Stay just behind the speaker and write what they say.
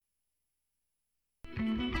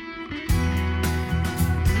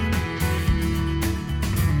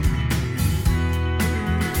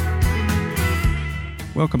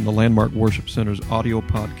Welcome to Landmark Worship Center's audio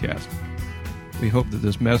podcast. We hope that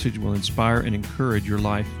this message will inspire and encourage your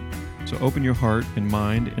life. So open your heart and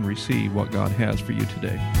mind and receive what God has for you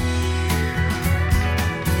today.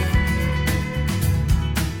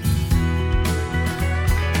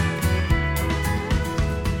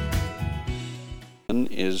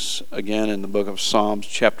 Is again in the book of Psalms,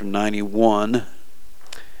 chapter 91.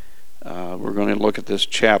 We're going to look at this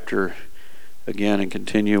chapter again and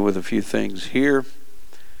continue with a few things here.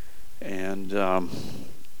 And then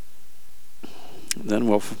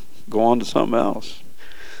we'll go on to something else.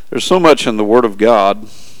 There's so much in the Word of God.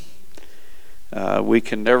 We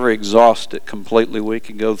can never exhaust it completely. We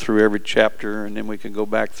can go through every chapter, and then we can go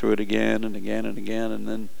back through it again and again and again, and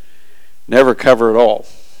then never cover it all.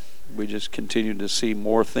 We just continue to see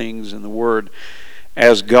more things in the Word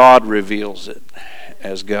as God reveals it.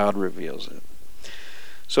 As God reveals it.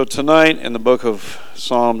 So tonight in the book of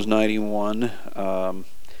Psalms 91,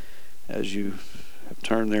 as you have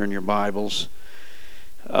turned there in your Bibles,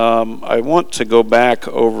 I want to go back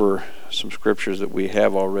over some scriptures that we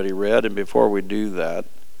have already read. And before we do that,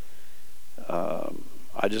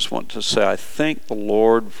 I just want to say I thank the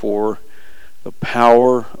Lord for the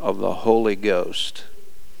power of the Holy Ghost.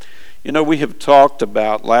 You know, we have talked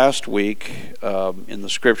about last week in the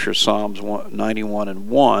scripture, Psalms 91 and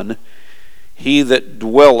 1, He that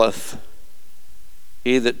dwelleth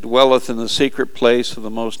in the secret place of the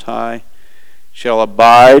Most High shall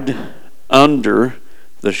abide under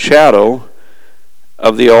the shadow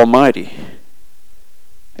of the Almighty.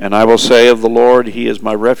 And I will say of the Lord, He is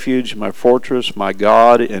my refuge, my fortress, my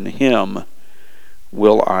God. In Him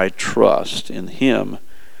will I trust. In Him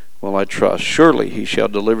will I trust. Surely He shall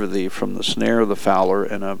deliver thee from the snare of the fowler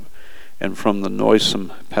and from the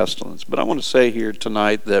noisome pestilence. But I want to say here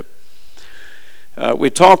tonight that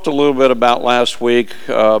we talked a little bit about last week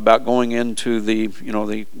about going into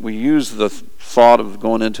we used the thought of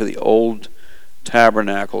going into the old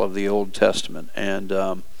tabernacle of the Old Testament. And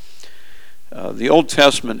the Old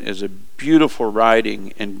Testament is a beautiful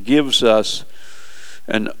writing and gives us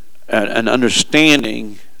an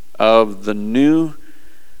understanding of the New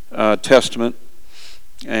Testament.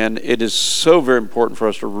 And it is so very important for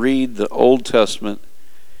us to read the Old Testament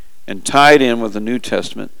and tie it in with the New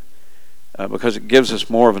Testament. Because it gives us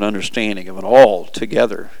more of an understanding of it all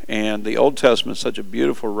together. And the Old Testament is such a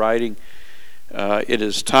beautiful writing. It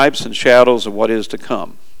is types and shadows of what is to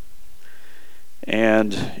come.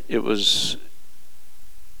 And it was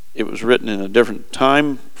written in a different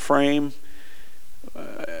time frame.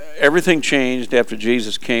 Everything changed after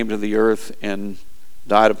Jesus came to the earth and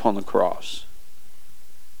died upon the cross.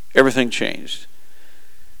 Everything changed.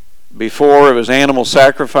 Before, it was animal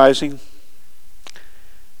sacrificing.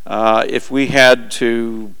 If we had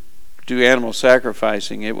to do animal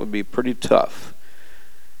sacrificing, it would be pretty tough,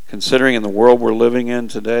 considering in the world we're living in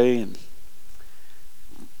today and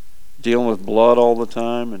dealing with blood all the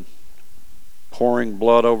time and pouring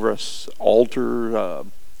blood over an altar,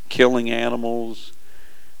 killing animals.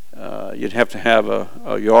 You'd have to have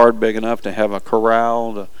a yard big enough to have a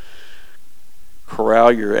corral to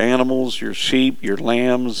corral your animals, your sheep, your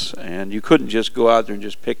lambs, and you couldn't just go out there and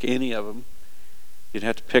just pick any of them. You'd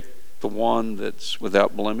have to pick the one that's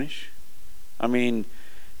without blemish. I mean,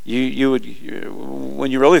 you would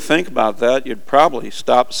when you really think about that, you'd probably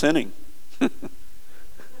stop sinning.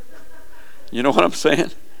 You know what I'm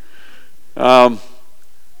saying?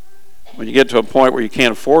 When you get to a point where you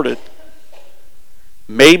can't afford it,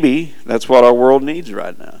 maybe that's what our world needs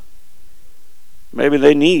right now. Maybe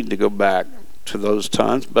they need to go back to those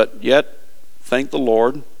times, but yet, thank the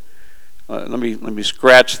Lord. Let me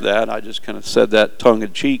scratch that. I just kind of said that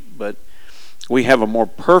tongue-in-cheek, but we have a more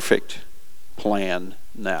perfect plan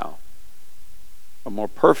now. A more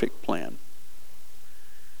perfect plan.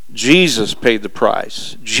 Jesus paid the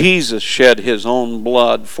price. Jesus shed His own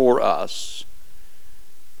blood for us.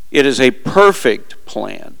 It is a perfect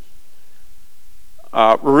plan.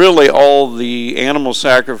 Really, all the animal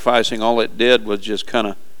sacrificing, all it did was just kind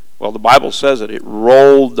of, well, the Bible says it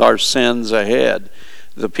rolled our sins ahead.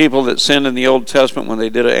 The people that sinned in the Old Testament when they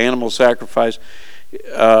did an animal sacrifice,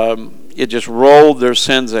 it just rolled their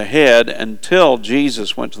sins ahead until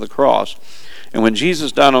Jesus went to the cross. And when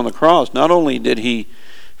Jesus died on the cross, not only did He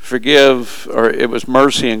forgive, or it was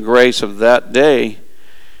mercy and grace of that day,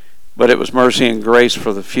 but it was mercy and grace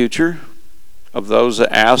for the future of those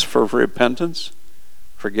that ask for repentance,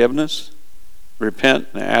 forgiveness, repent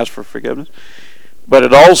and ask for forgiveness. But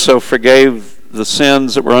it also forgave the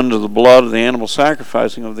sins that were under the blood of the animal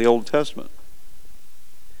sacrificing of the Old Testament.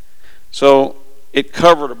 So it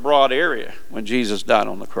covered a broad area when Jesus died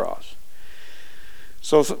on the cross.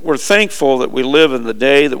 So we're thankful that we live in the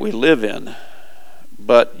day that we live in,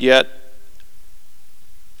 but yet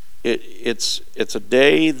it's a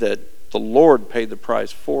day that the Lord paid the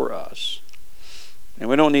price for us. And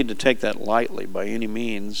we don't need to take that lightly by any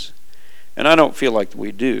means. And I don't feel like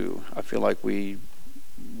we do. I feel like we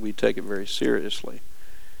take it very seriously.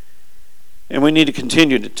 And we need to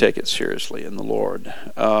continue to take it seriously in the Lord.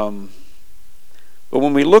 But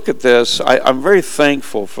when we look at this, I'm very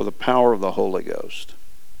thankful for the power of the Holy Ghost.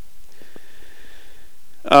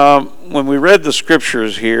 When we read the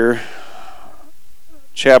scriptures here,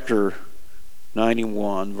 chapter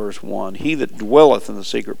 91, verse 1, he that dwelleth in the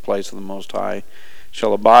secret place of the Most High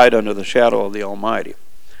shall abide under the shadow of the Almighty.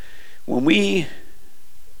 And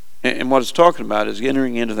what it's talking about is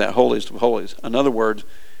entering into that holiest of holies. In other words,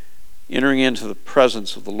 entering into the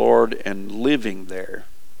presence of the Lord and living there,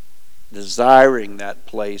 desiring that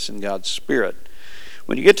place in God's Spirit.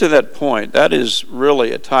 When you get to that point, that is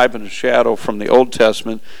really a type and a shadow from the Old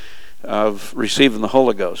Testament of receiving the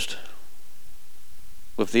Holy Ghost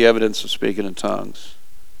with the evidence of speaking in tongues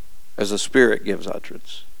as the Spirit gives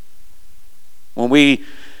utterance. When we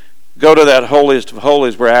go to that holiest of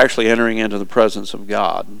holies, we're actually entering into the presence of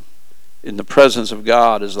God. In the presence of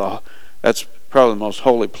God that's probably the most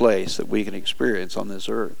holy place that we can experience on this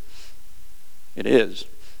earth. It is.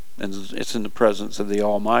 And it's in the presence of the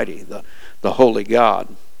Almighty, the holy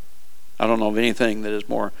God. I don't know of anything that is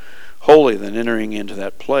more holy than entering into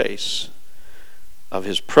that place of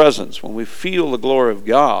His presence. When we feel the glory of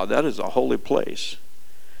God, that is a holy place.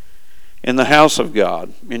 In the house of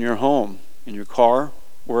God, in your home, in your car,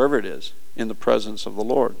 wherever it is, in the presence of the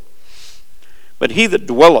Lord. But he that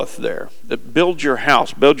dwelleth there, that builds your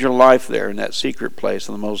house, builds your life there in that secret place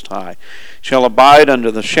of the Most High, shall abide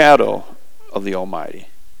under the shadow of the Almighty.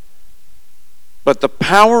 But the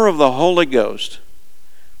power of the Holy Ghost,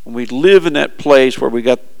 when we live in that place where we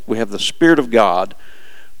have the Spirit of God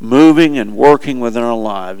moving and working within our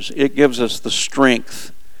lives, it gives us the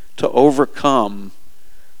strength to overcome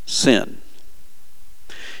sin.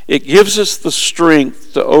 It gives us the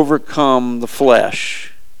strength to overcome the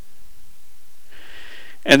flesh.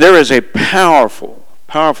 And there is a powerful,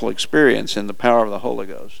 powerful experience in the power of the Holy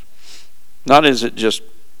Ghost. Not is it just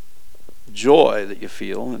joy that you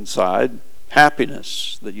feel inside,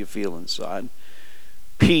 happiness that you feel inside,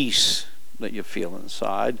 peace that you feel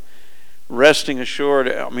inside, resting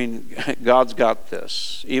assured. I mean, God's got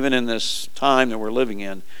this. Even in this time that we're living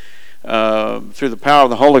in, through the power of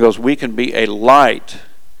the Holy Ghost, we can be a light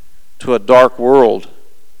to a dark world.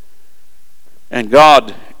 And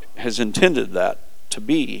God has intended that to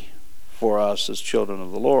be for us as children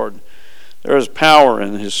of the Lord. There is power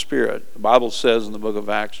in His Spirit. The Bible says in the book of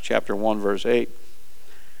Acts, chapter 1, verse 8,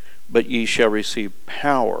 but ye shall receive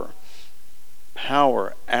power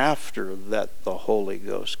after that the Holy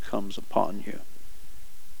Ghost comes upon you.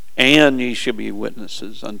 And ye shall be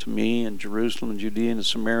witnesses unto me in Jerusalem and Judea and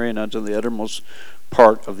Samaria and unto the uttermost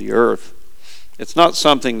part of the earth. It's not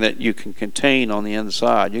something that you can contain on the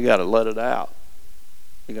inside. You got to let it out.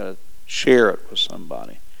 You got to share it with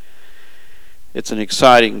somebody. It's an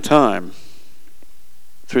exciting time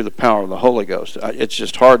through the power of the Holy Ghost. It's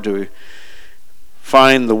just hard to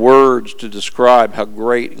find the words to describe how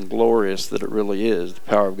great and glorious that it really is, the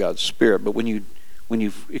power of God's Spirit. But when you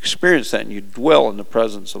experience that and you dwell in the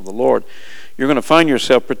presence of the Lord, you're going to find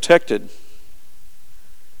yourself protected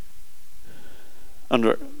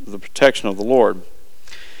under the protection of the Lord.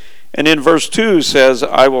 And in verse 2 says,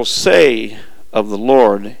 I will say of the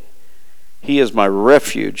Lord, He is my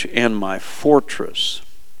refuge and my fortress.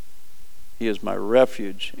 He is my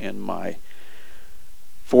refuge and my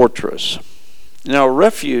fortress. Now, a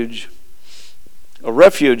refuge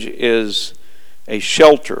is a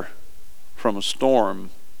shelter from a storm,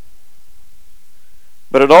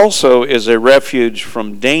 but it also is a refuge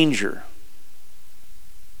from danger.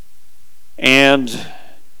 And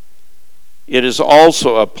it is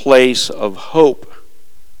also a place of hope,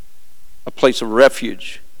 a place of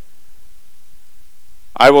refuge.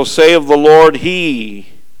 I will say of the Lord, He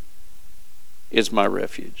is my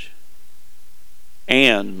refuge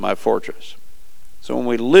and my fortress. So when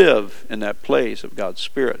we live in that place of God's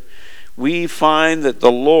Spirit, we find that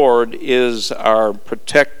the Lord is our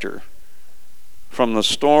protector from the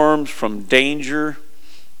storms, from danger,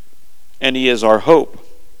 and He is our hope.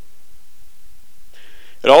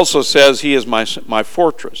 It also says He is my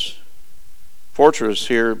fortress. Fortress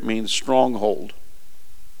here means stronghold.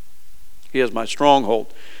 He is my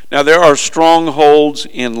stronghold. Now there are strongholds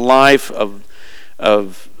in life of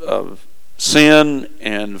sin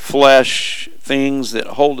and flesh, things that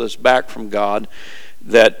hold us back from God,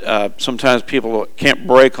 that sometimes people can't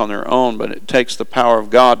break on their own, but it takes the power of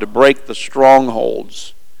God to break the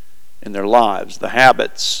strongholds in their lives, the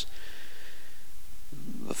habits,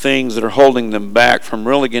 the things that are holding them back from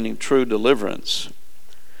really getting true deliverance.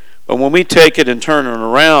 But when we take it and turn it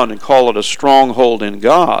around and call it a stronghold in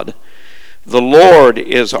God, the Lord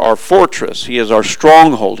is our fortress. He is our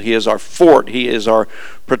stronghold. He is our fort. He is our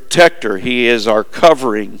protector. He is our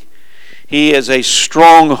covering. He is a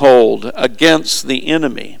stronghold against the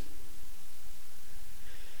enemy.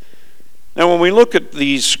 Now, when we look at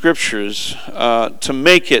these scriptures, to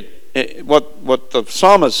make it, what the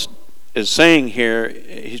psalmist is saying here,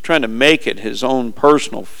 he's trying to make it his own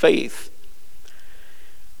personal faith.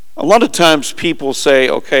 A lot of times people say,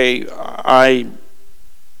 okay, I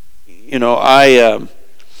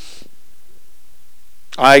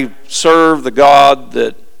serve the God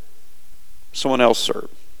that someone else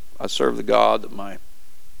served. I serve the God that my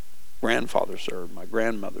grandfather served, my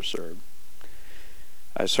grandmother served.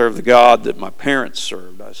 I serve the God that my parents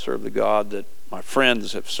served. I serve the God that my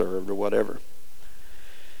friends have served, or whatever.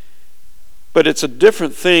 But it's a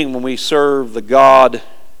different thing when we serve the God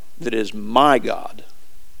that is my God.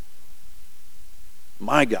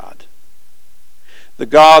 My God. The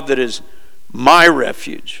God that is my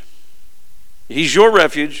refuge. He's your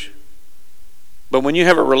refuge. But when you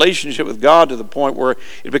have a relationship with God to the point where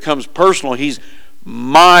it becomes personal, He's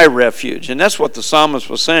my refuge. And that's what the psalmist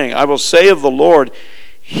was saying. I will say of the Lord,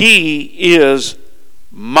 He is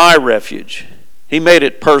my refuge. He made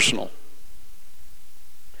it personal.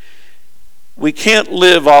 We can't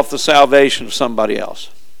live off the salvation of somebody else.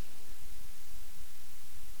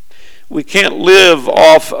 We can't live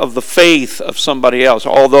off of the faith of somebody else,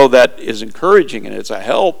 although that is encouraging and it's a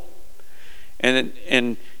help.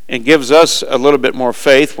 And gives us a little bit more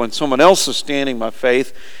faith when someone else is standing by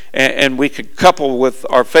faith, and we could couple with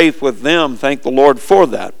our faith with them. Thank the Lord for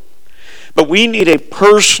that. But we need a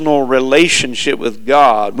personal relationship with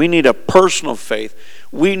God. We need a personal faith.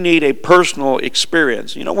 We need a personal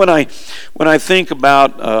experience. You know, when I think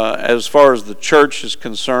about as far as the church is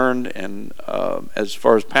concerned, and as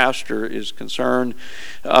far as pastor is concerned,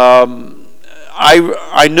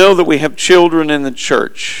 I know that we have children in the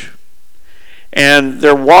church. And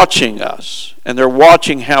they're watching us, and they're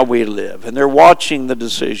watching how we live, and they're watching the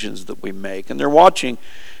decisions that we make, and they're watching,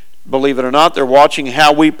 believe it or not, they're watching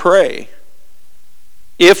how we pray,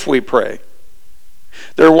 if we pray.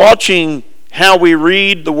 They're watching how we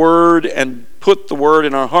read the Word and put the Word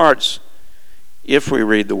in our hearts, if we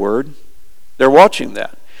read the Word. They're watching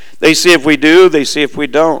that. They see if we do, they see if we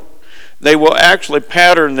don't. They will actually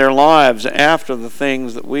pattern their lives after the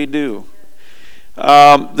things that we do.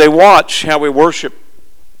 They watch how we worship.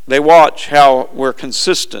 They watch how we're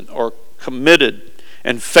consistent or committed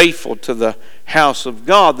and faithful to the house of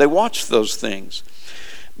God. They watch those things.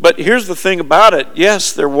 But here's the thing about it.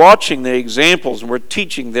 Yes, they're watching the examples, and we're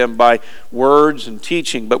teaching them by words and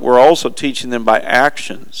teaching, but we're also teaching them by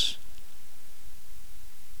actions.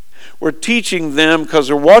 We're teaching them because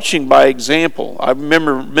they're watching by example. I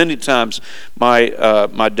remember many times my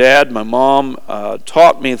dad, my mom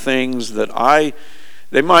taught me things that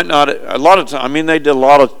they might not, a lot of times, they did a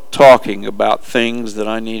lot of talking about things that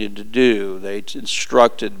I needed to do. They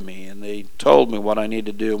instructed me, and they told me what I need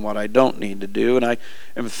to do and what I don't need to do, and I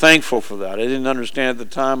am thankful for that. I didn't understand at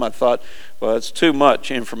the time. I thought, well, it's too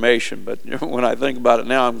much information, but when I think about it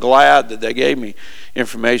now, I'm glad that they gave me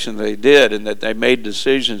information they did, and that they made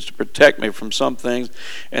decisions to protect me from some things,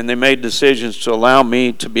 and they made decisions to allow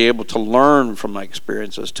me to be able to learn from my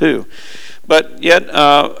experiences too. But yet,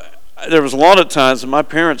 there was a lot of times that my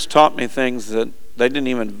parents taught me things that they didn't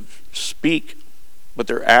even speak, but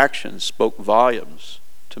their actions spoke volumes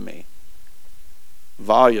to me.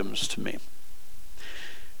 Volumes to me.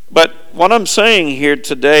 But what I'm saying here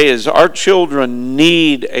today is our children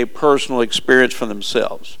need a personal experience for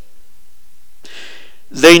themselves.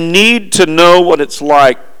 They need to know what it's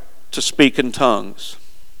like to speak in tongues.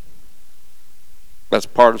 That's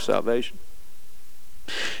part of salvation.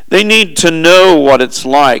 They need to know what it's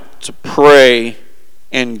like to pray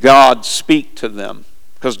and God speak to them,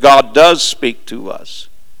 because God does speak to us.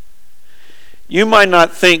 You might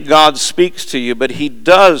not think God speaks to you, but He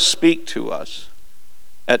does speak to us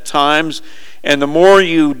at times. And the more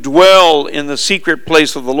you dwell in the secret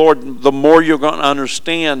place of the Lord, the more you're going to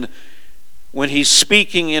understand when He's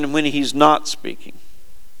speaking and when He's not speaking,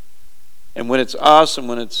 and when it's us and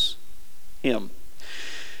when it's Him.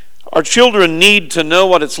 Our children need to know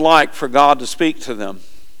what it's like for God to speak to them.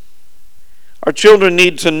 Our children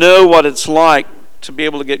need to know what it's like to be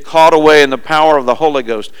able to get caught away in the power of the Holy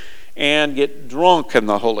Ghost and get drunk in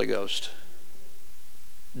the Holy Ghost.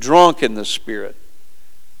 Drunk in the Spirit.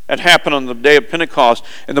 It happened on the day of Pentecost.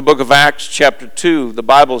 In the book of Acts chapter 2, the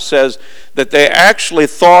Bible says that they actually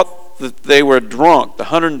thought that they were drunk. The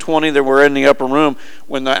 120 that were in the upper room,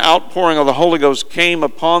 when the outpouring of the Holy Ghost came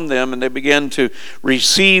upon them and they began to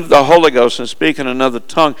receive the Holy Ghost and speak in another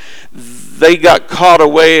tongue, they got caught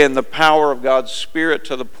away in the power of God's Spirit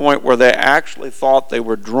to the point where they actually thought they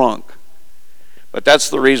were drunk. But that's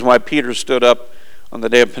the reason why Peter stood up on the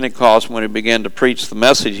day of Pentecost when he began to preach the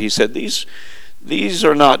message. He said, These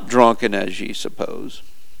are not drunken as ye suppose.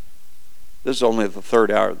 This is only the third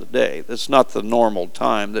hour of the day. This is not the normal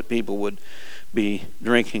time that people would be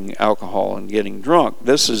drinking alcohol and getting drunk.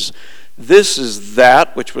 This is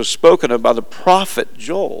that which was spoken of by the prophet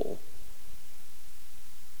Joel.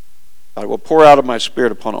 I will pour out of my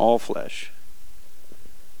Spirit upon all flesh.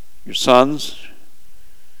 Your sons,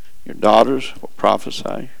 your daughters will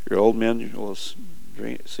prophesy. Your old men will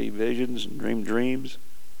see visions and dream dreams.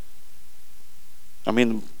 I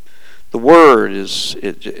mean, the Word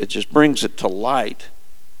it just brings it to light.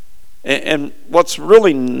 And what's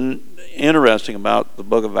really interesting about the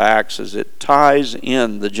book of Acts is it ties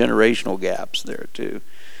in the generational gaps there too.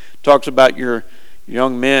 It talks about your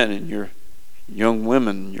young men and your young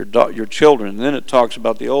women, your children, and then it talks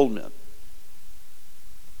about the old men.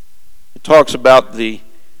 It talks about the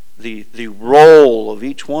role of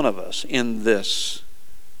each one of us in this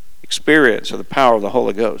experience of the power of the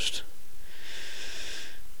Holy Ghost.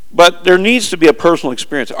 But there needs to be a personal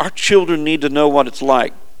experience. Our children need to know what it's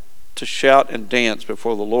like to shout and dance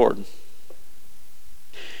before the Lord.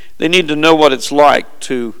 They need to know what it's like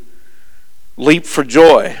to leap for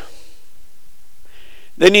joy.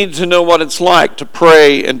 They need to know what it's like to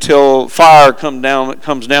pray until fire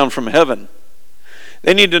comes down from heaven.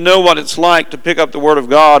 They need to know what it's like to pick up the Word of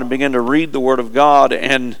God and begin to read the Word of God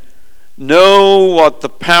and know what the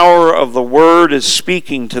power of the Word is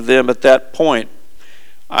speaking to them at that point.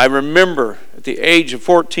 I remember at the age of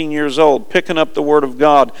 14 years old picking up the Word of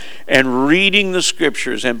God and reading the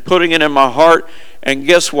Scriptures and putting it in my heart. And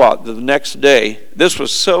guess what? The next day, this was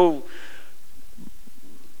so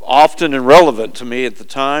often and relevant to me at the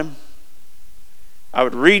time. I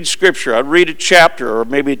would read Scripture. I'd read a chapter or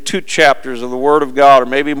maybe 2 chapters of the Word of God or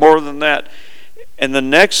maybe more than that. And the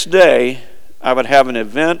next day, I would have an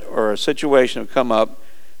event or a situation come up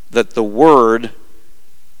that the Word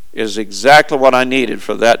is exactly what I needed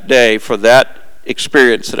for that day, for that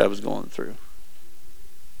experience that I was going through.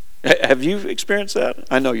 Have you experienced that?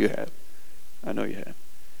 I know you have. I know you have.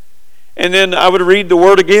 And then I would read the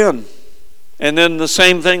Word again. And then the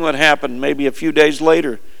same thing would happen maybe a few days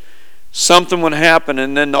later. Something would happen,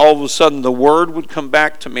 and then all of a sudden the Word would come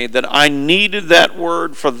back to me that I needed that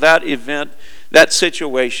Word for that event, that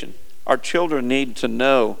situation. Our children need to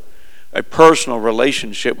know a personal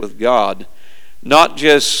relationship with God. Not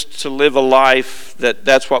just to live a life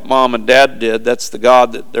that's what mom and dad did. That's the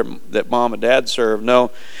God that mom and dad serve. No,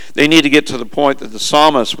 they need to get to the point that the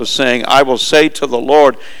psalmist was saying, I will say to the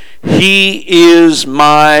Lord, He is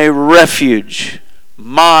my refuge.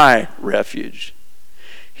 My refuge.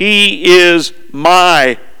 He is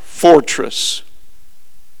my fortress.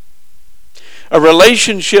 A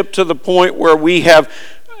relationship to the point where we have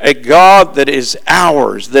a God that is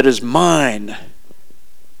ours, that is mine.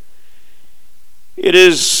 It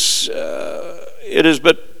is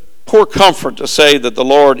but poor comfort to say that the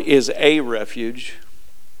Lord is a refuge.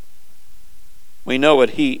 We know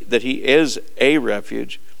that He is a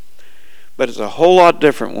refuge, but it's a whole lot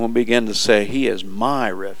different when we begin to say, He is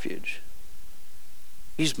my refuge.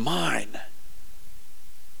 He's mine.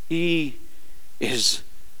 He is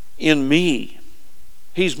in me.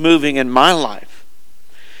 He's moving in my life.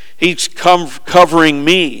 He's covering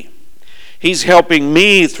me. He's helping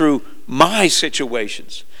me through my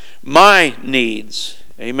situations, my needs.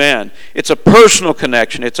 Amen. It's a personal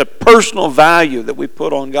connection. It's a personal value that we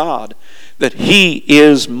put on God, that He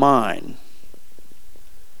is mine.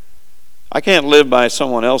 I can't live by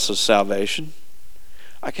someone else's salvation.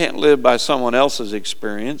 I can't live by someone else's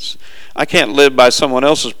experience. I can't live by someone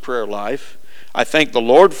else's prayer life. I thank the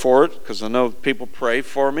Lord for it because I know people pray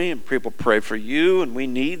for me and people pray for you, and we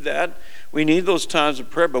need that. We need those times of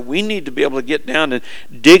prayer, but we need to be able to get down and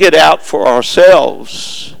dig it out for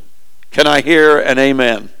ourselves. Can I hear an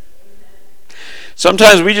amen?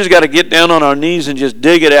 Sometimes we just got to get down on our knees and just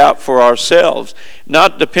dig it out for ourselves,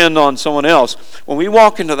 not depend on someone else. When we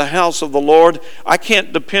walk into the house of the Lord, I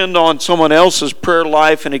can't depend on someone else's prayer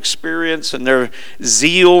life and experience and their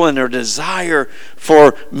zeal and their desire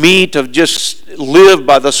for me to just live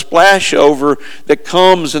by the splash over that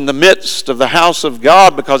comes in the midst of the house of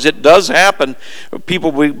God, because it does happen.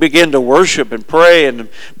 People begin to worship and pray and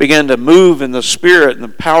begin to move in the Spirit, and the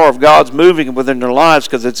power of God's moving within their lives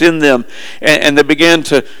because it's in them, and they begin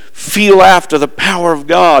to feel after the power of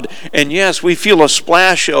God. And yes, we feel a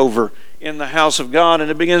splash over in the house of God,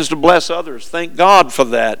 and it begins to bless others. Thank God for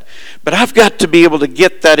that. But I've got to be able to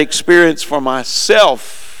get that experience for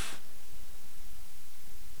myself.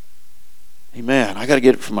 Amen. I got to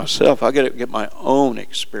get it for myself. I got to get my own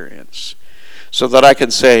experience so that I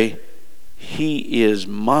can say, He is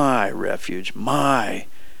my refuge, my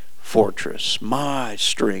fortress, my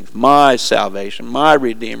strength, my salvation, my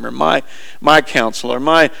Redeemer, my counselor,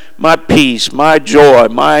 my peace, my joy,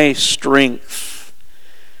 my strength,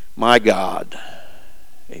 my God.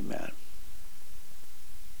 Amen.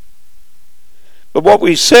 But what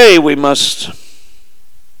we say, we must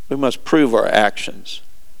prove our actions.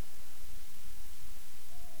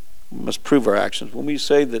 We must prove our actions. When we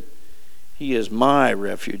say that He is my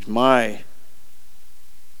refuge, my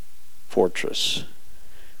fortress,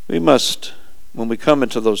 we must, when we come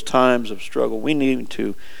into those times of struggle, we need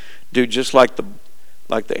to do just like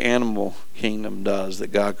the animal kingdom does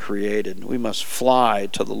that God created. We must fly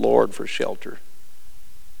to the Lord for shelter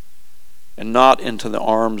and not into the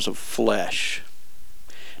arms of flesh,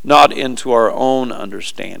 not into our own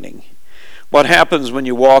understanding. What happens when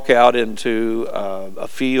you walk out into a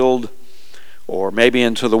field or maybe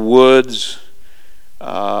into the woods?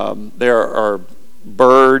 There are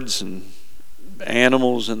birds and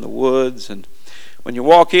animals in the woods, and when you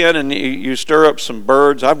walk in and you stir up some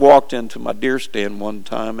birds, I've walked into my deer stand one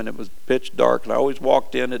time and it was pitch dark, and I always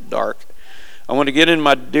walked in at dark. I want to get in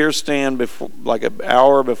my deer stand before, like an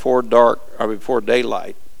hour before dark or before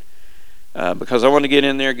daylight, because I want to get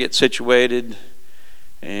in there, get situated,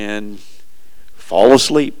 and fall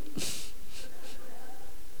asleep.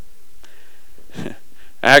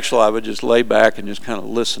 Actually, I would just lay back and just kind of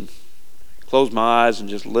listen, close my eyes and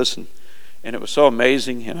just listen, and it was so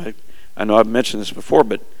amazing. And I know I've mentioned this before,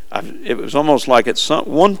 but it was almost like at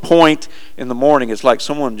one point in the morning, it's like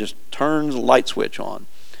someone just turns a light switch on.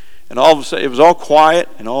 And all of a sudden, it was all quiet,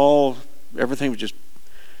 and everything was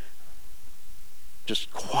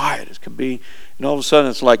just quiet as can be. And all of a sudden,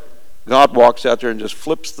 it's like God walks out there and just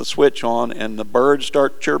flips the switch on, and the birds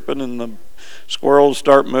start chirping, and the squirrels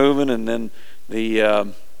start moving, and then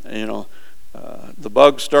the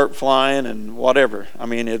bugs start flying, and whatever. I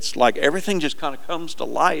mean, it's like everything just kind of comes to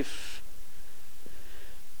life.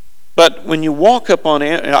 But when you walk up on,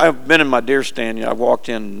 I've been in my deer stand. I walked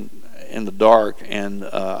in the dark, and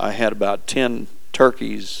I had about 10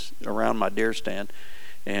 turkeys around my deer stand.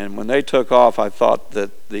 And when they took off, I thought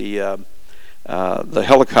that the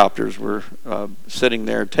helicopters were sitting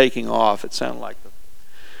there taking off. It sounded like the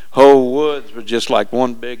whole woods was just like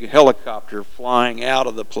one big helicopter flying out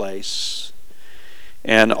of the place.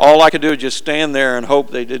 And all I could do was just stand there and hope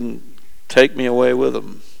they didn't take me away with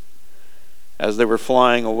them as they were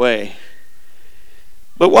flying away.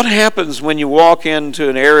 But what happens when you walk into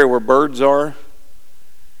an area where birds are?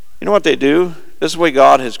 You know what they do? This is the way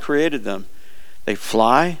God has created them. They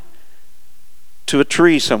fly to a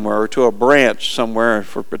tree somewhere or to a branch somewhere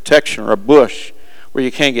for protection, or a bush where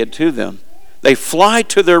you can't get to them. They fly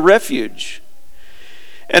to their refuge.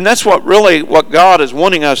 And that's what God is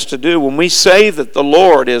wanting us to do. When we say that the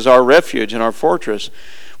Lord is our refuge and our fortress,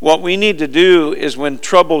 what we need to do is when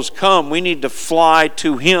troubles come, we need to fly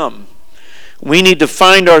to Him. We need to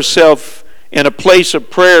find ourselves in a place of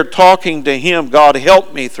prayer talking to Him. God,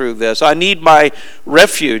 help me through this. I need my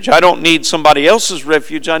refuge. I don't need somebody else's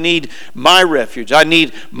refuge. I need my refuge. I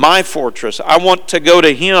need my fortress. I want to go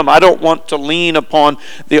to Him. I don't want to lean upon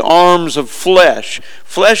the arms of flesh.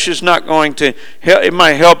 Flesh is not going to help. It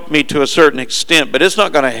might help me to a certain extent, but it's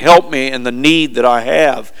not going to help me in the need that I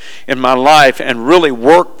have in my life and really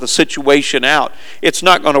work the situation out. It's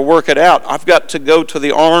not going to work it out. I've got to go to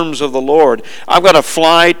the arms of the Lord. I've got to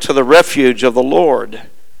fly to the refuge of the Lord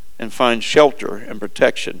and find shelter and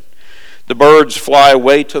protection. The birds fly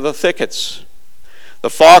away to the thickets. The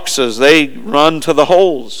foxes, they run to the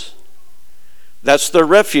holes. That's their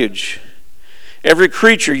refuge. Every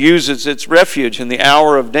creature uses its refuge in the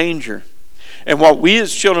hour of danger. And what we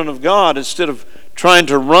as children of God, instead of trying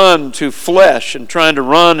to run to flesh and trying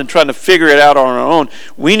to figure it out on our own,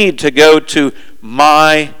 we need to go to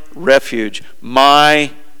my refuge, my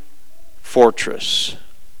fortress.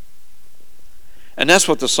 And that's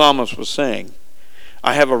what the psalmist was saying.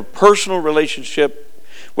 I have a personal relationship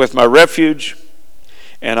with my refuge,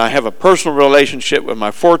 and I have a personal relationship with my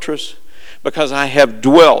fortress, because I have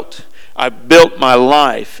dwelt I've built my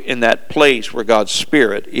life in that place where God's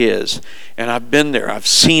Spirit is. And I've been there. I've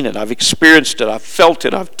seen it. I've experienced it. I've felt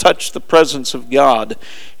it. I've touched the presence of God.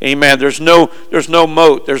 Amen. There's no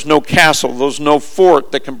moat. There's no castle. There's no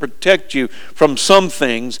fort that can protect you from some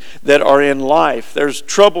things that are in life. There's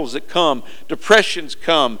troubles that come. Depressions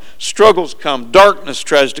come. Struggles come. Darkness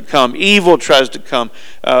tries to come. Evil tries to come.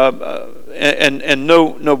 And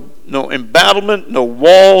no embattlement, no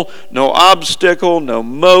wall, no obstacle, no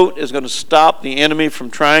moat is going to stop the enemy from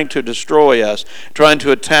trying to destroy us, trying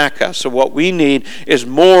to attack us. So what we need is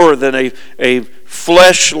more than a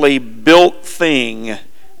fleshly built thing,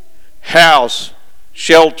 house,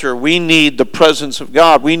 shelter. We need the presence of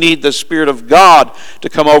God. We need the Spirit of God to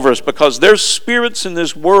come over us, because there's spirits in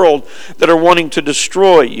this world that are wanting to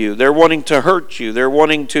destroy you. They're wanting to hurt you. They're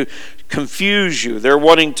wanting to confuse you. They're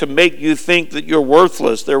wanting to make you think that you're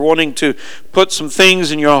worthless. They're wanting to put some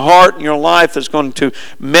things in your heart and your life that's going to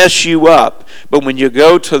mess you up. But when you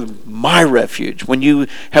go to my refuge, when you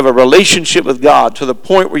have a relationship with God to the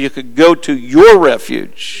point where you could go to your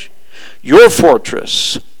refuge, your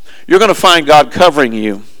fortress, you're going to find God covering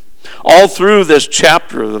you. All through this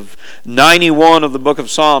chapter of 91 of the book of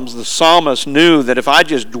Psalms, the psalmist knew that if I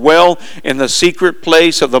just dwell in the secret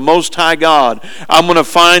place of the Most High God, I'm going to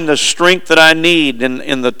find the strength that I need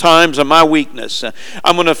in the times of my weakness.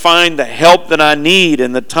 I'm going to find the help that I need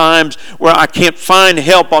in the times where I can't find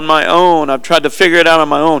help on my own. I've tried to figure it out on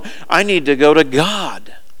my own. I need to go to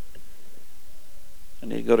God. I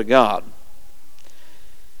need to go to God.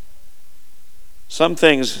 Some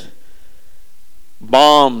things,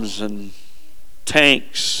 bombs and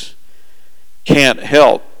tanks, can't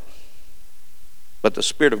help, but the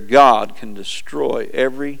Spirit of God can destroy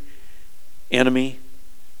every enemy,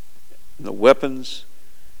 the weapons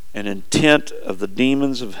and intent of the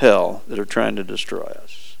demons of hell that are trying to destroy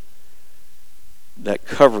us. That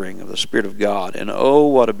covering of the Spirit of God. And oh,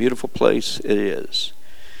 what a beautiful place it is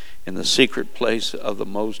in the secret place of the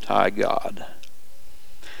Most High God.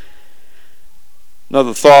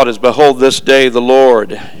 Another thought is, behold, this day the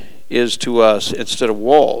Lord is to us instead of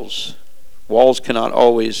walls. Walls cannot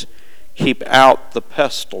always keep out the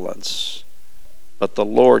pestilence, but the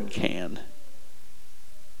Lord can.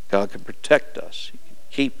 God can protect us. He can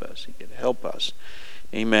keep us. He can help us.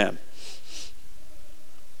 Amen.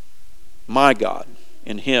 My God,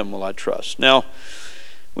 in Him will I trust. Now,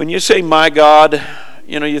 when you say my God,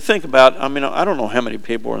 you think about, I don't know how many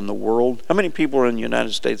people are in the world. How many people are in the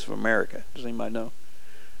United States of America? Does anybody know?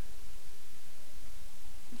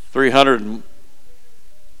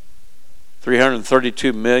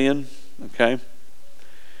 332 million, okay?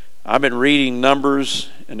 I've been reading numbers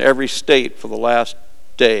in every state for the last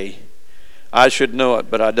day. I should know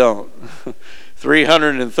it, but I don't.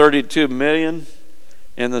 332 million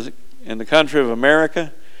in the country of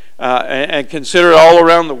America, and consider it all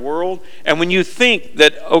around the world. And when you think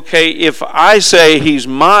that, okay, if I say He's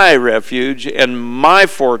my refuge and my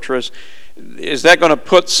fortress, is that going to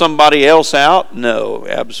put somebody else out? No,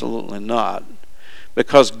 absolutely not.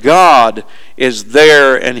 Because God is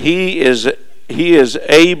there, and He is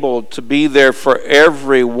able to be there for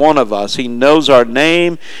every one of us. He knows our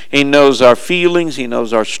name. He knows our feelings. He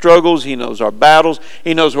knows our struggles. He knows our battles.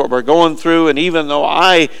 He knows what we're going through. And even though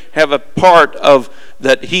I have a part of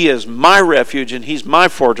that He is my refuge and He's my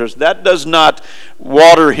fortress, that does not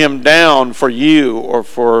water Him down for you or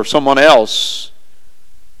for someone else.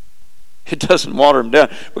 It doesn't water Him down,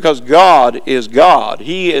 because God is God.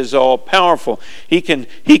 He is all powerful. He can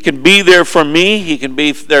be there for me. He can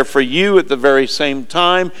be there for you at the very same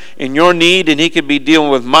time in your need, and He can be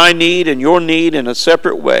dealing with my need and your need in a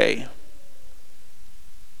separate way,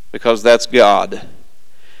 because that's God.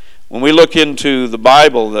 When we look into the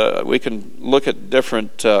Bible, we can look at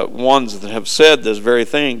different ones that have said this very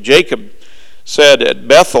thing. Jacob said at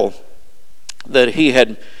Bethel that he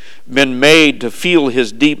had been made to feel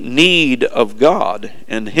his deep need of God,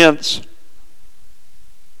 and hence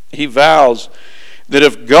he vows that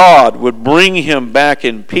if God would bring him back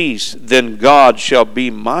in peace, then God shall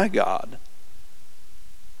be my God.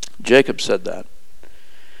 Jacob said that,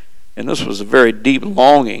 and this was a very deep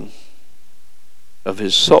longing of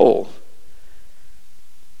his soul,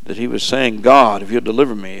 that he was saying, God, if you'll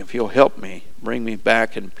deliver me, if you'll help me, bring me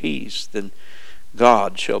back in peace, then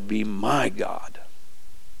God shall be my God.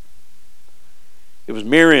 It was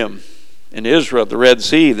Miriam and Israel at the Red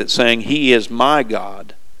Sea that sang, He is my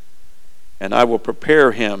God, and I will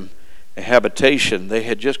prepare him a habitation. They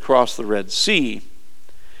had just crossed the Red Sea,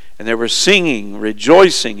 and they were singing,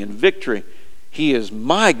 rejoicing in victory. He is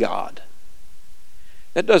my God.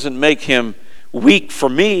 That doesn't make Him weak for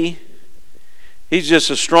me. He's just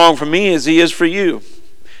as strong for me as He is for you.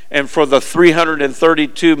 and for the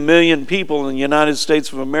 332 million people in the United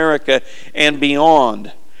States of America and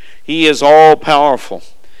beyond. He is all powerful.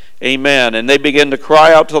 Amen. And they began to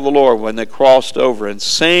cry out to the Lord when they crossed over and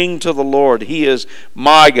sing to the Lord, He is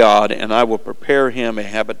my God, and I will prepare Him a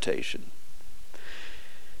habitation.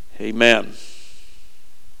 Amen.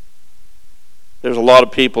 There's a lot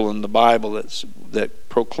of people in the Bible that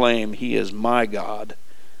proclaim He is my God.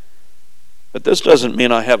 But this doesn't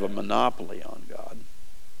mean I have a monopoly on God,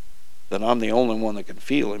 that I'm the only one that can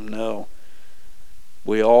feel Him. No.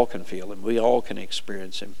 We all can feel Him. We all can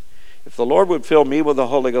experience Him. If the Lord would fill me with the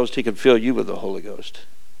Holy Ghost, He could fill you with the Holy Ghost.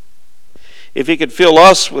 If He could fill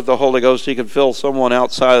us with the Holy Ghost, He could fill someone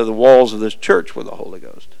outside of the walls of this church with the Holy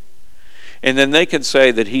Ghost. And then they can say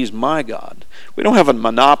that He's my God. We don't have a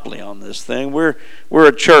monopoly on this thing. We're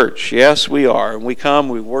a church. Yes, we are. And we come,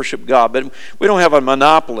 we worship God. But we don't have a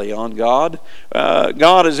monopoly on God.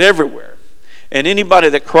 God is everywhere. And anybody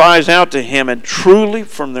that cries out to Him and truly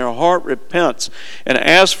from their heart repents and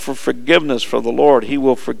asks for forgiveness for the Lord, He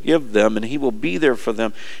will forgive them and He will be there for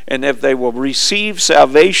them. And if they will receive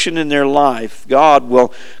salvation in their life, God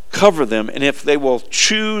will cover them. And if they will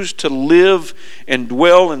choose to live and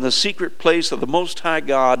dwell in the secret place of the Most High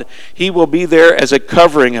God, He will be there as a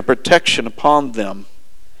covering and protection upon them.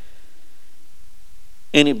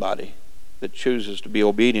 Anybody that chooses to be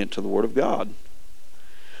obedient to the Word of God.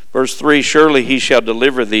 Verse 3, surely He shall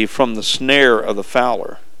deliver thee from the snare of the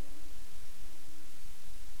fowler.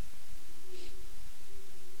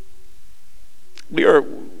 A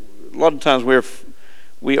lot of times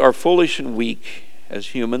we are foolish and weak as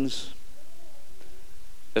humans,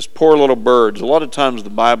 as poor little birds. A lot of times the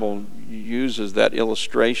Bible uses that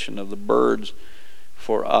illustration of the birds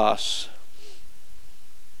for us.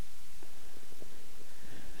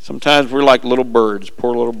 Sometimes we're like little birds,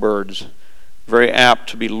 poor little birds, very apt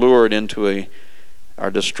to be lured into our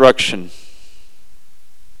destruction.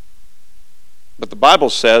 But the Bible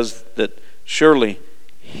says that surely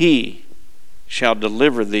He shall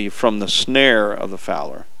deliver thee from the snare of the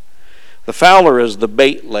fowler. The fowler is the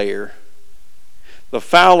bait layer. The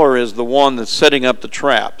fowler is the one that's setting up the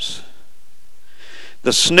traps.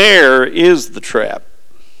 The snare is the trap.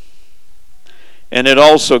 And it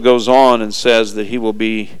also goes on and says that He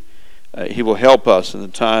will help us in the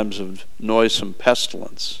times of noisome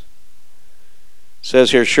pestilence. It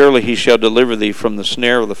says here, surely He shall deliver thee from the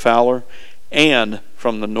snare of the fowler and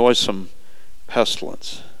from the noisome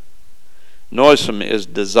pestilence. Noisome is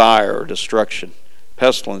desire or destruction.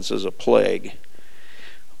 Pestilence is a plague.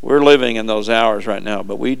 We're living in those hours right now,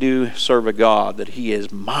 but we do serve a God that He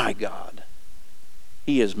is my God.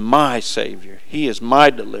 He is my Savior. He is my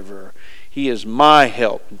deliverer. He is my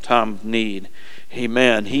help in time of need.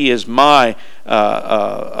 Amen. He is my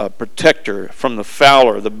protector from the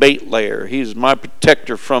fowler, the bait layer. He is my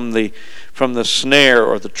protector from the snare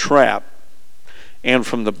or the trap, and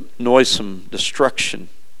from the noisome destruction,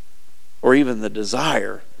 or even the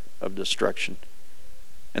desire of destruction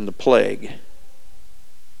and the plague.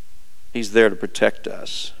 He's there to protect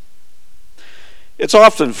us. It's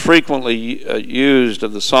often frequently used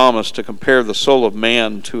of the psalmist to compare the soul of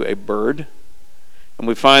man to a bird. And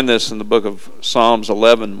we find this in the book of Psalms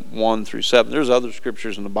 11, 1 through 7. There's other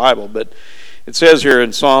scriptures in the Bible, but it says here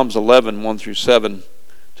in Psalms 11, 1 through 7,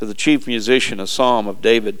 to the chief musician, a psalm of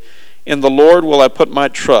David, in the Lord will I put my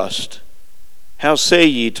trust. How say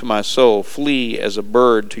ye to my soul, flee as a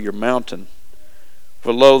bird to your mountain?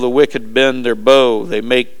 For lo, the wicked bend their bow, they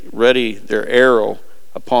make ready their arrow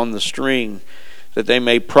upon the string, that they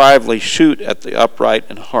may privily shoot at the upright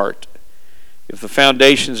in heart. If the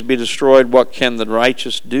foundations be destroyed, what can the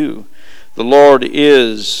righteous do? The Lord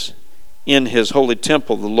is in His holy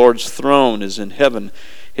temple. The Lord's throne is in heaven.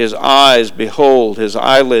 His eyes behold, His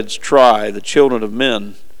eyelids try the children of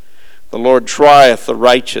men. The Lord trieth the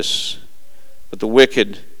righteous, but the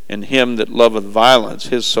wicked and him that loveth violence,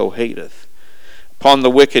 His soul hateth. Upon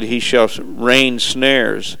the wicked He shall rain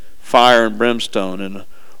snares, fire and brimstone, and a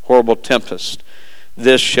horrible tempest.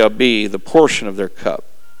 This shall be the portion of their cup.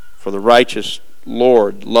 For the righteous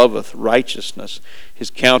Lord loveth righteousness. His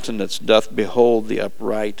countenance doth behold the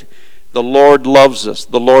upright. The Lord loves us.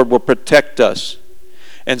 The Lord will protect us.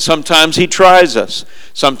 And sometimes He tries us.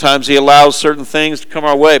 Sometimes He allows certain things to come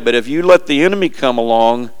our way. But if you let the enemy come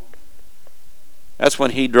along, that's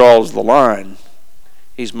when He draws the line.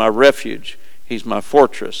 He's my refuge. He's my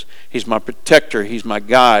fortress. He's my protector. He's my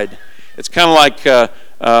guide. It's kind of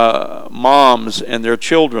like moms and their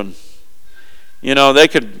children. You know, they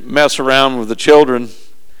could mess around with the children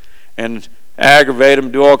and aggravate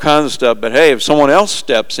them, do all kinds of stuff. But hey, if someone else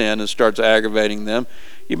steps in and starts aggravating them,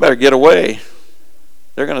 you better get away.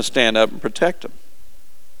 They're going to stand up and protect them.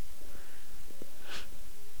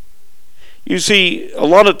 You see, a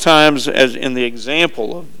lot of times, as in the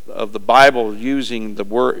example of the Bible using the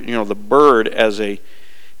word, the bird as a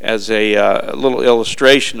little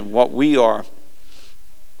illustration of what we are.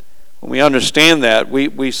 When we understand that,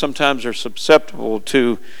 we sometimes are susceptible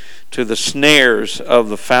to the snares of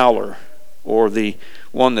the fowler or the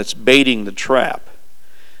one that's baiting the trap.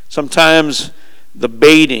 Sometimes the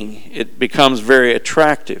baiting, it becomes very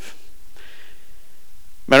attractive.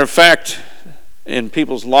 Matter of fact, in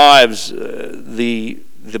people's lives, the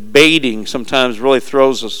baiting sometimes really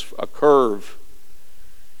throws us a curve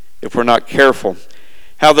if we're not careful.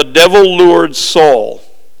 How the devil lured Saul.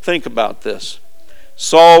 Think about this.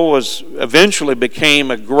 Saul eventually became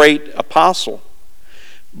a great apostle.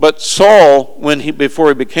 But Saul, before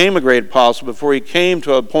he became a great apostle, before he came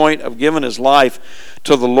to a point of giving his life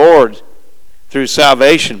to the Lord through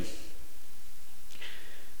salvation,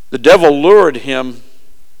 the devil lured him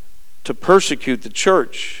to persecute the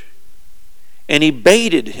church. And he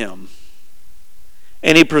baited him.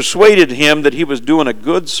 And he persuaded him that he was doing a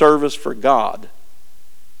good service for God.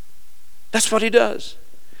 That's what he does.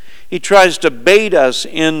 He tries to bait us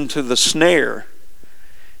into the snare.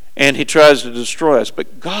 And he tries to destroy us.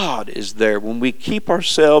 But God is there. When we keep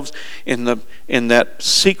ourselves in that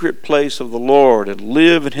secret place of the Lord and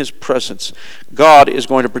live in His presence, God is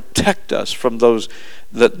going to protect us from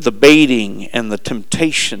the baiting and the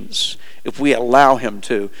temptations if we allow Him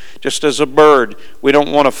to. Just as a bird, we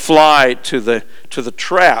don't want to fly to the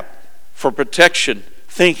trap for protection,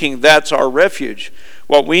 thinking that's our refuge.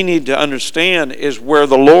 What we need to understand is where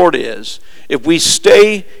the Lord is. If we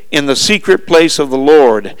stay in the secret place of the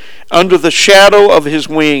Lord, under the shadow of His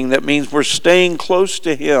wing, that means we're staying close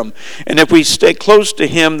to Him. And if we stay close to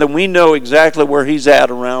Him, then we know exactly where He's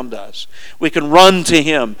at around us. We can run to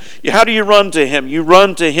Him. How do you run to Him? You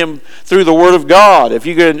run to Him through the Word of God. If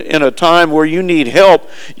you get in a time where you need help,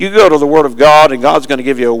 you go to the Word of God, and God's going to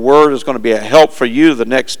give you a word that's going to be a help for you the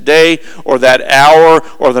next day, or that hour,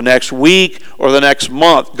 or the next week, or the next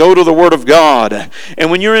month. Go to the Word of God.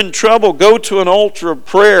 And when you're in trouble, go to an altar of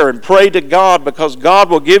prayer and pray to God, because God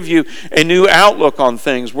will give you a new outlook on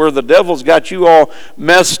things. Where the devil's got you all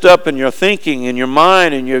messed up in your thinking, in your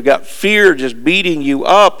mind, and you've got fear just beating you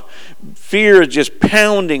up. Fear is just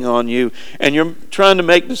pounding on you, and you're trying to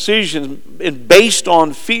make decisions based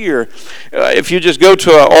on fear. If you just go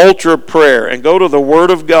to an altar of prayer and go to the Word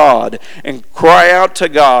of God and cry out to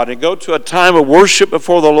God and go to a time of worship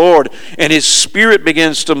before the Lord, and His Spirit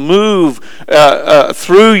begins to move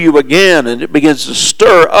through you again, and it begins to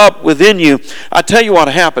stir up within you, I tell you what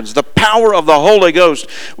happens. The power of the Holy Ghost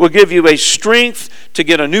will give you a strength to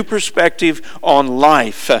get a new perspective on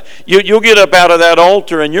life. You'll get up out of that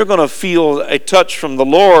altar, and you're going to feel a touch from the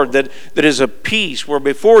Lord that is a peace, where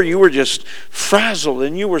before you were just frazzled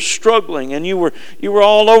and you were struggling and you were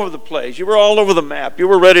all over the place. You were all over the map. You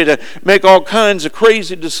were ready to make all kinds of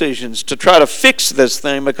crazy decisions to try to fix this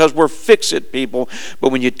thing, because we're fix-it people.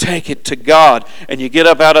 But when you take it to God and you get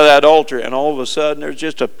up out of that altar, and all of a sudden there's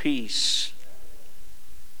just a peace.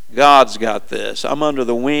 God's got this. I'm under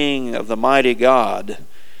the wing of the mighty God.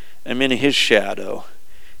 I'm in His shadow.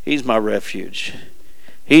 He's my refuge.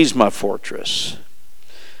 He's my fortress.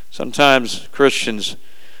 Sometimes Christians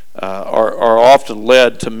are often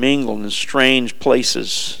led to mingle in strange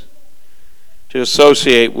places, to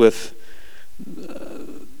associate with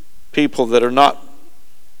people that are not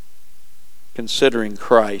considering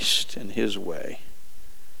Christ and His way.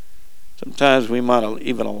 Sometimes we might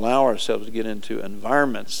even allow ourselves to get into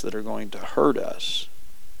environments that are going to hurt us.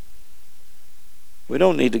 We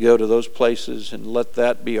don't need to go to those places and let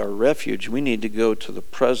that be our refuge. We need to go to the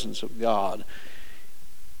presence of God.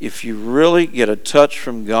 If you really get a touch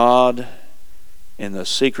from God in the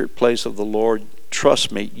secret place of the Lord,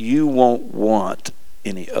 trust me, you won't want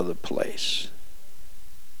any other place.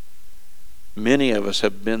 Many of us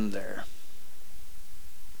have been there.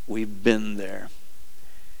 We've been there.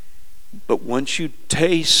 But once you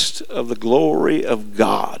taste of the glory of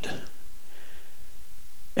God,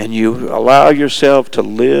 and you allow yourself to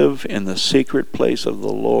live in the secret place of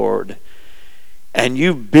the Lord, and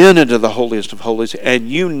you've been into the holiest of holies, and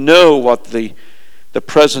you know what the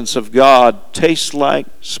presence of God tastes like,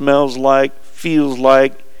 smells like, feels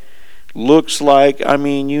like, looks like. I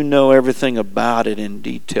mean, you know everything about it in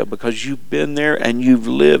detail, because you've been there and you've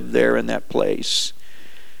lived there in that place.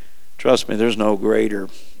 Trust me, there's no greater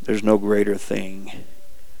thing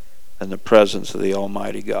than the presence of the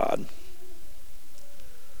Almighty God.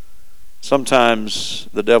 Sometimes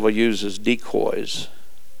the devil uses decoys.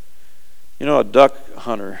 You know, a duck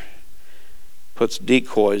hunter puts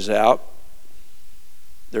decoys out.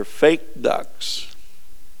 They're fake ducks,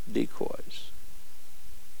 decoys.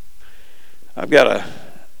 I've got a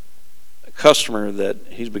customer that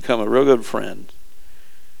he's become a real good friend.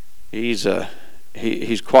 He's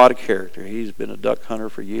quite a character. He's been a duck hunter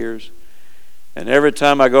for years. And every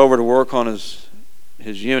time I go over to work on his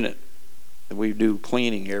unit, and we do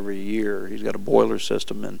cleaning every year, he's got a boiler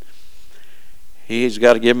system, and he's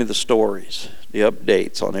got to give me the stories, the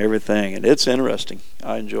updates on everything, and it's interesting.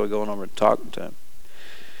 I enjoy going over and talking to him.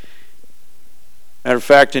 Matter of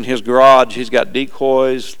fact, in his garage, he's got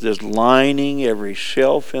decoys just lining every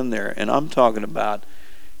shelf in there, and I'm talking about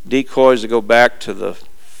decoys that go back to the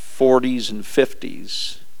 40s and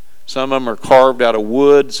 50s. Some of them are carved out of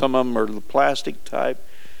wood, some of them are the plastic type.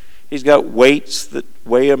 He's got weights that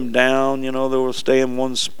weigh them down, they will stay in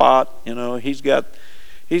one spot. He's got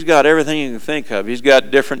everything you can think of. He's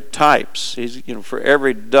got different types. He's for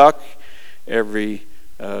every duck, every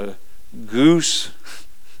goose,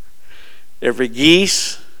 every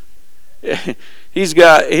geese. He's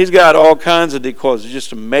got all kinds of decoys. It's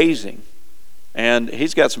just amazing. And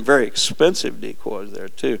he's got some very expensive decoys there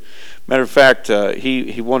too. Matter of fact,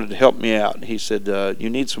 he wanted to help me out. He said, "You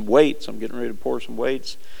need some weights. I'm getting ready to pour some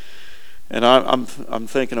weights." And I'm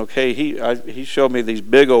thinking, okay. He showed me these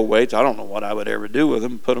big old weights. I don't know what I would ever do with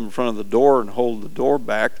them. Put them in front of the door and hold the door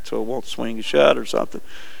back so it won't swing shut or something.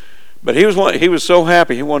 But he was so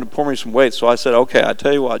happy. He wanted to pour me some weights. So I said, okay. I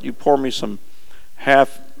tell you what. You pour me some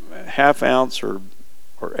half ounce or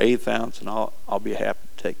eighth ounce, and I'll be happy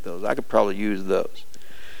to take those. I could probably use those.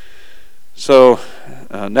 So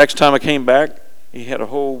next time I came back, he had a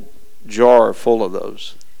whole jar full of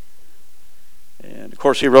those. And of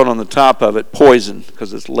course he wrote on the top of it, poison,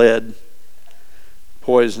 because it's lead.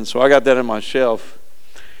 Poison. So I got that in my shelf.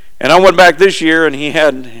 And I went back this year, and he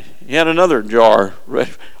had another jar.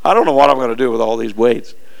 I don't know what I'm going to do with all these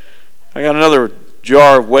weights. I got another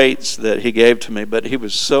jar of weights that he gave to me, but he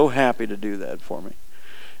was so happy to do that for me.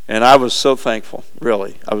 And I was so thankful,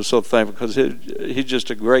 really. I was so thankful because he's just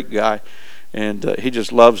a great guy, and he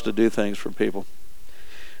just loves to do things for people.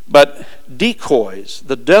 But decoys,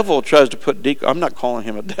 the devil tries to put decoys. I'm not calling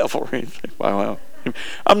him a devil or anything. Wow.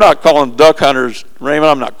 I'm not calling duck hunters, Raymond.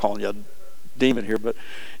 I'm not calling you a demon here, but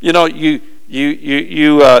you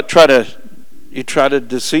try to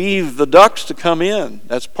deceive the ducks to come in.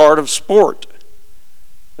 That's part of sport.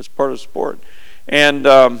 And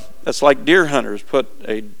that's like deer hunters put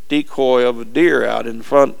a decoy of a deer out in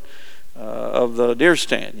front of the deer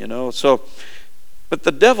stand, So, but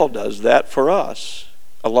the devil does that for us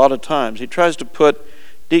a lot of times. He tries to put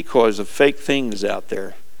decoys of fake things out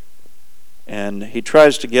there. And he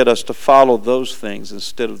tries to get us to follow those things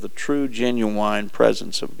instead of the true, genuine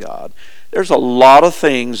presence of God. There's a lot of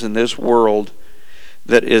things in this world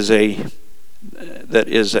that is a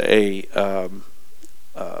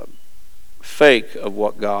fake of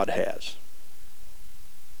what God has.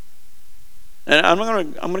 And I'm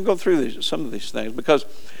going to go through some of these things because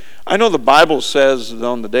I know the Bible says that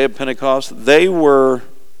on the day of Pentecost they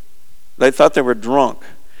thought they were drunk.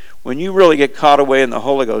 When you really get caught away in the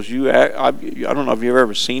Holy Ghost, I don't know if you've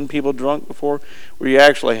ever seen people drunk before, where you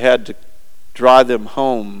actually had to drive them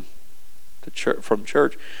home from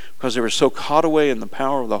church because they were so caught away in the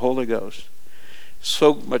power of the Holy Ghost.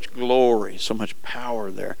 So much glory, so much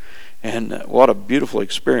power there. And what a beautiful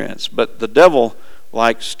experience. But the devil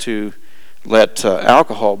likes to let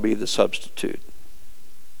alcohol be the substitute.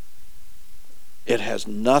 It has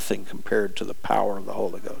nothing compared to the power of the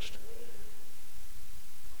Holy Ghost.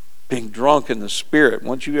 Being drunk in the Spirit,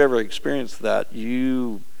 once you ever experience that,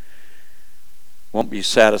 you won't be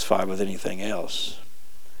satisfied with anything else.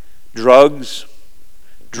 Drugs,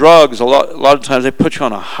 a lot of times they put you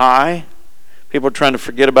on a high. People are trying to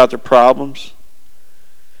forget about their problems.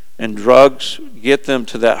 And drugs get them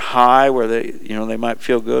to that high where they might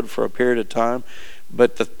feel good for a period of time.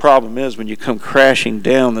 But the problem is when you come crashing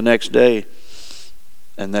down the next day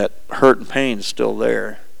and that hurt and pain is still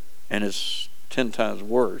there, and it's 10 times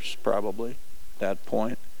worse probably at that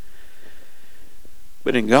point.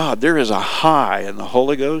 But in God, there is a high in the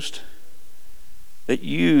Holy Ghost that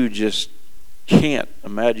you just can't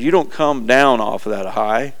imagine. You don't come down off of that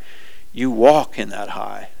high. You walk in that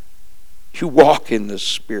high. You walk in the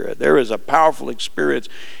Spirit. There is a powerful experience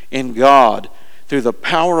in God through the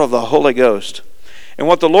power of the Holy Ghost. And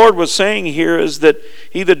what the Lord was saying here is that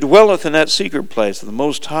he that dwelleth in that secret place of the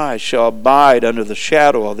Most High shall abide under the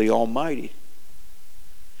shadow of the Almighty.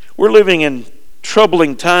 We're living in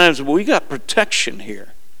troubling times, but we got protection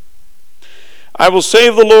here. I will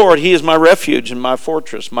save the Lord. He is my refuge and my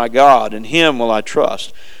fortress, my God. In him will I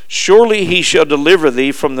trust. Surely he shall deliver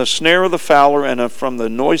thee from the snare of the fowler and from the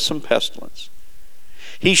noisome pestilence.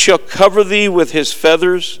 He shall cover thee with his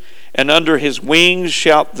feathers, and under his wings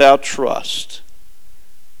shalt thou trust.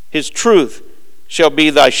 His truth shall be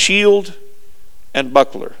thy shield and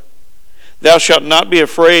buckler. Thou shalt not be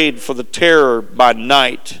afraid for the terror by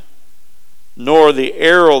night, nor the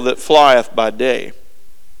arrow that flieth by day,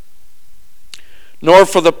 nor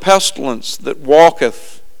for the pestilence that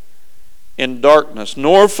walketh in darkness,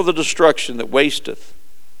 nor for the destruction that wasteth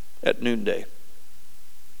at noonday.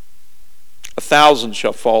 1,000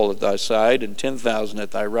 shall fall at thy side, and 10,000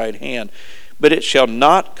 at thy right hand, but it shall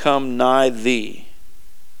not come nigh thee.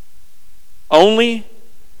 Only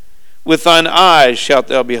with thine eyes shalt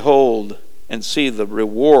thou behold and see the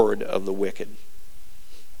reward of the wicked.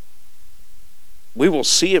 We will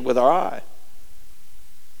see it with our eye.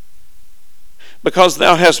 Because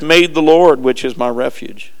thou hast made the Lord, which is my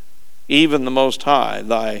refuge, even the Most High,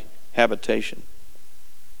 thy habitation.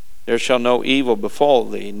 There shall no evil befall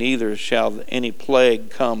thee, neither shall any plague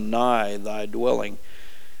come nigh thy dwelling.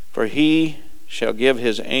 For he shall give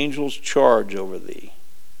his angels charge over thee.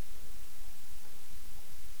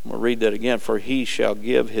 I'm going to read that again. For he shall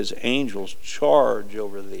give his angels charge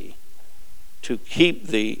over thee, to keep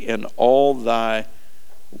thee in all thy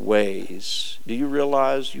ways. Do you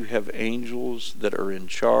realize you have angels that are in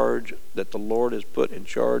charge, that the Lord has put in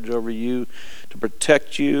charge over you to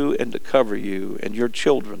protect you and to cover you and your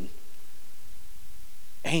children?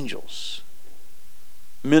 Angels.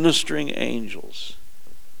 Ministering angels.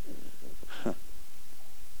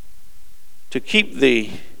 To keep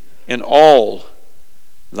thee in all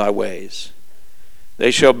thy ways.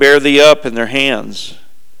 They shall bear thee up in their hands,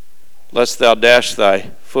 lest thou dash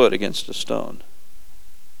thy foot against a stone.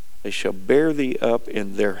 They shall bear thee up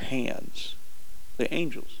in their hands, the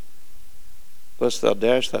angels, lest thou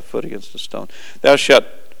dash thy foot against a stone. Thou shalt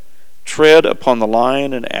tread upon the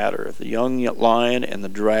lion and adder, the young lion and the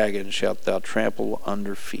dragon shalt thou trample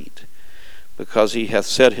under feet. Because he hath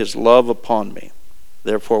set his love upon me,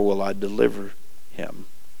 therefore will I deliver him.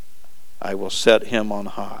 I will set him on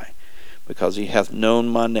high, because he hath known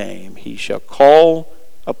my name. He shall call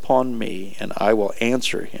upon me, and I will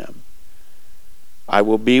answer him. I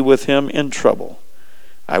will be with him in trouble.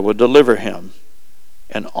 I will deliver him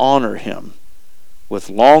and honor him. With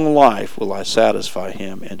long life will I satisfy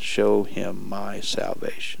him and show him my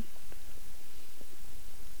salvation.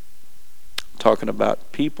 Talking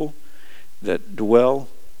about people that dwell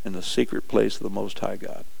in the secret place of the Most High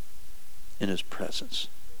God, in his presence.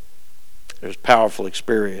 There's powerful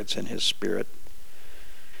experience in his spirit.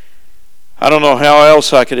 I don't know how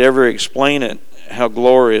else I could ever explain it, how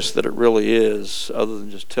glorious that it really is, other than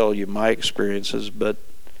just tell you my experiences, but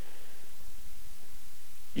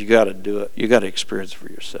you got to do it. You got to experience it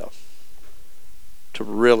for yourself to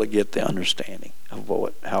really get the understanding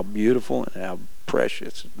of how beautiful and how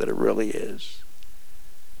precious that it really is.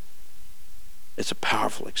 It's a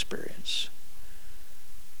powerful experience.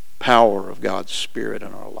 Power of God's Spirit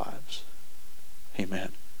in our lives.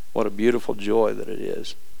 Amen. What a beautiful joy that it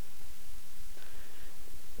is.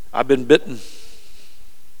 I've been bitten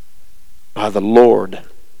by the Lord.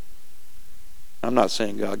 I'm not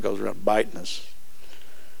saying God goes around biting us,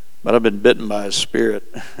 but I've been bitten by his Spirit.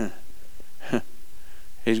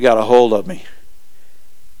 He's got a hold of me.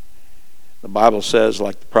 The Bible says,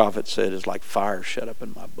 like the prophet said, it's like fire shut up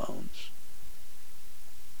in my bones.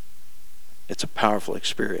 It's a powerful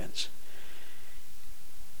experience.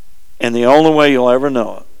 And the only way you'll ever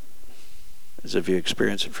know it is if you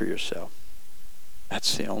experience it for yourself.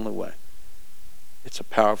 That's the only way. It's a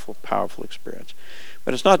powerful, powerful experience.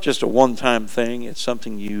 But it's not just a one-time thing. It's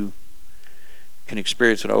something you can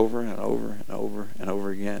experience it over and over and over and over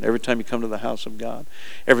again. Every time you come to the house of God.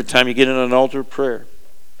 Every time you get in an altar of prayer.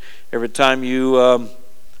 Every time you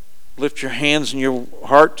lift your hands and your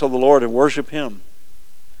heart to the Lord and worship him.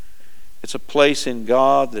 It's a place in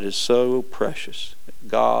God that is so precious.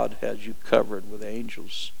 God has you covered with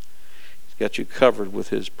angels. He's got you covered with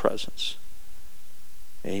his presence.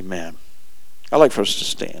 Amen. I'd like for us to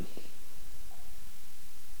stand.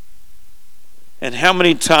 And how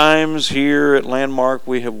many times here at Landmark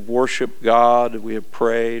we have worshiped God, we have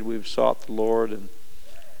prayed, we've sought the Lord,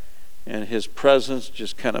 and his presence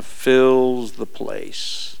just kind of fills the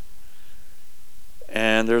place.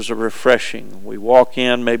 And there's a refreshing. We walk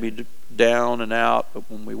in maybe down and out, but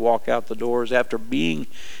when we walk out the doors, after being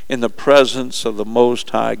in the presence of the Most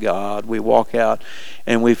High God, we walk out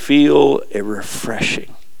and we feel a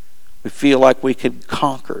refreshing. We feel like we can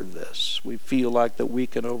conquer this. We feel like that we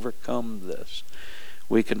can overcome this.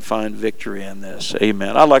 We can find victory in this.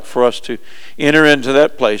 Amen. I'd like for us to enter into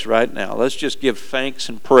that place right now. Let's just give thanks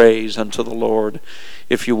and praise unto the Lord.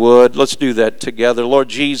 If you would, let's do that together. Lord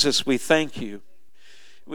Jesus, we thank you